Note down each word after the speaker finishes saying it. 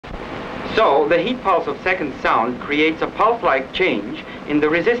So the heat pulse of second sound creates a pulse-like change in the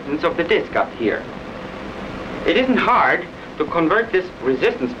resistance of the disc up here. It isn't hard to convert this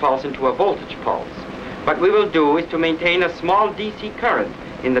resistance pulse into a voltage pulse. What we will do is to maintain a small DC current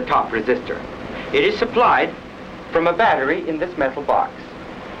in the top resistor. It is supplied from a battery in this metal box.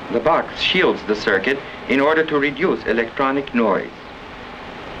 The box shields the circuit in order to reduce electronic noise.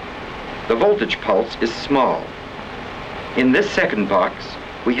 The voltage pulse is small. In this second box,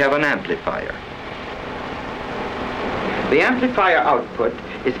 we have an amplifier. The amplifier output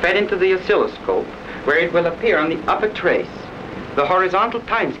is fed into the oscilloscope, where it will appear on the upper trace. The horizontal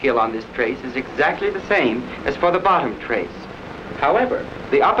timescale on this trace is exactly the same as for the bottom trace. However,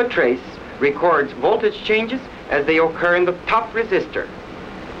 the upper trace records voltage changes as they occur in the top resistor,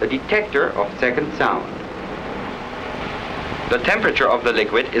 the detector of second sound. The temperature of the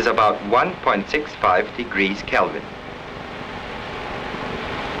liquid is about 1.65 degrees Kelvin.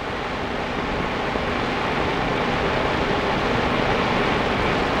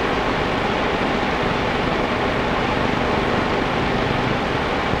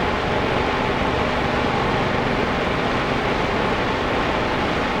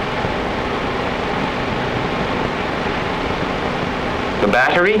 The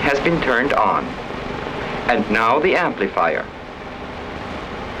battery has been turned on, and now the amplifier.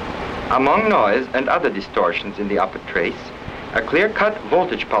 Among noise and other distortions in the upper trace, a clear-cut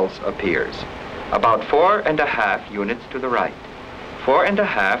voltage pulse appears, about 4.5 units to the right,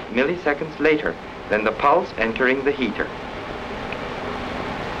 4.5 milliseconds later than the pulse entering the heater.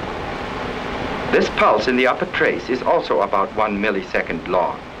 This pulse in the upper trace is also about 1 millisecond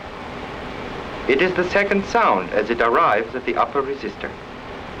long. It is the second sound as it arrives at the upper resistor.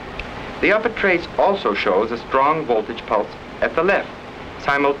 The upper trace also shows a strong voltage pulse at the left,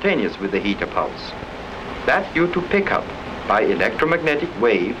 simultaneous with the heater pulse. That's due to pickup by electromagnetic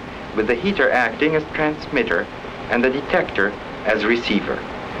wave, with the heater acting as transmitter and the detector as receiver.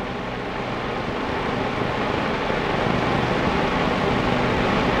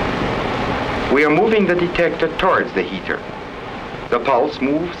 We are moving the detector towards the heater. The pulse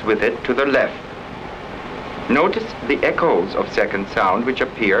moves with it to the left. Notice the echoes of second sound which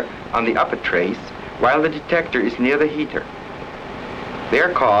appear on the upper trace while the detector is near the heater. They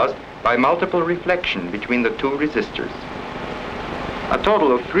are caused by multiple reflection between the two resistors. A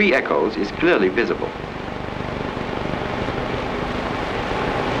total of 3 echoes is clearly visible.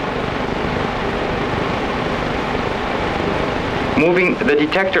 Moving the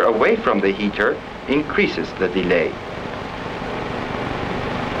detector away from the heater increases the delay.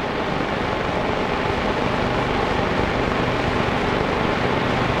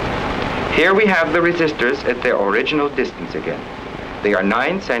 Here we have the resistors at their original distance again. They are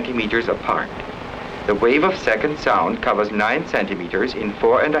 9 centimeters apart. The wave of second sound covers 9 centimeters in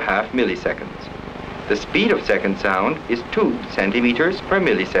 4.5 milliseconds. The speed of second sound is 2 centimeters per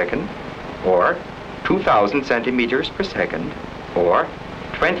millisecond, or 2,000 centimeters per second, or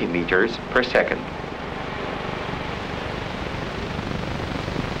 20 meters per second.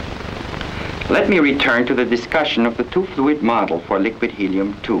 Let me return to the discussion of the two-fluid model for liquid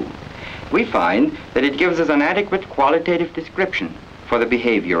helium-2. We find that it gives us an adequate qualitative description for the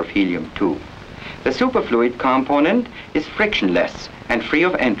behavior of helium-2. The superfluid component is frictionless and free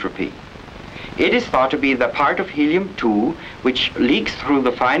of entropy. It is thought to be the part of helium-2 which leaks through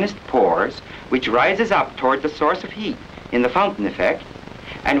the finest pores, which rises up toward the source of heat in the fountain effect,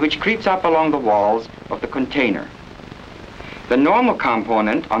 and which creeps up along the walls of the container. The normal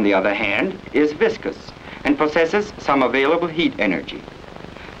component, on the other hand, is viscous and possesses some available heat energy.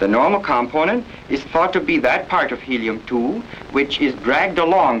 The normal component is thought to be that part of helium-2 which is dragged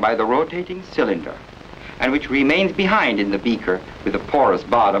along by the rotating cylinder and which remains behind in the beaker with a porous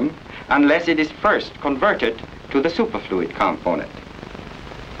bottom unless it is first converted to the superfluid component.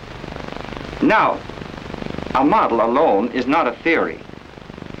 Now, a model alone is not a theory.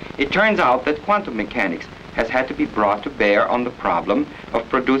 It turns out that quantum mechanics has had to be brought to bear on the problem of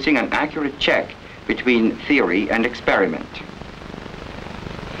producing an accurate check between theory and experiment.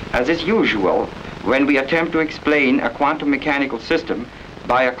 As is usual, when we attempt to explain a quantum mechanical system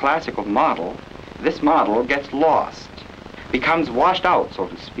by a classical model, this model gets lost, becomes washed out, so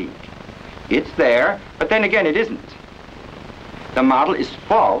to speak. It's there, but then again it isn't. The model is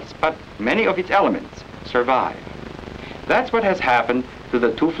false, but many of its elements survive. That's what has happened to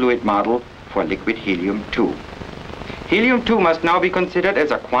the two-fluid model for liquid helium-2. Helium-2 must now be considered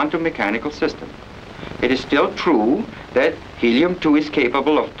as a quantum mechanical system. It is still true that helium-2 is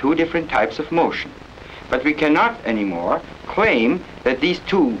capable of 2 different types of motion, but we cannot anymore claim that these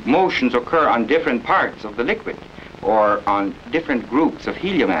 2 motions occur on different parts of the liquid or on different groups of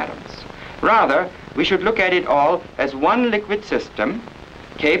helium atoms. Rather, we should look at it all as one liquid system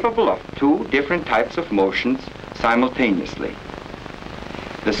capable of two different types of motions simultaneously.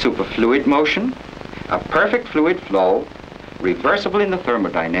 The superfluid motion, a perfect fluid flow, reversible in the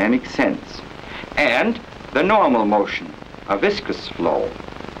thermodynamic sense, and the normal motion, a viscous flow,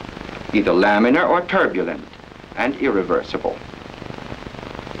 either laminar or turbulent, and irreversible.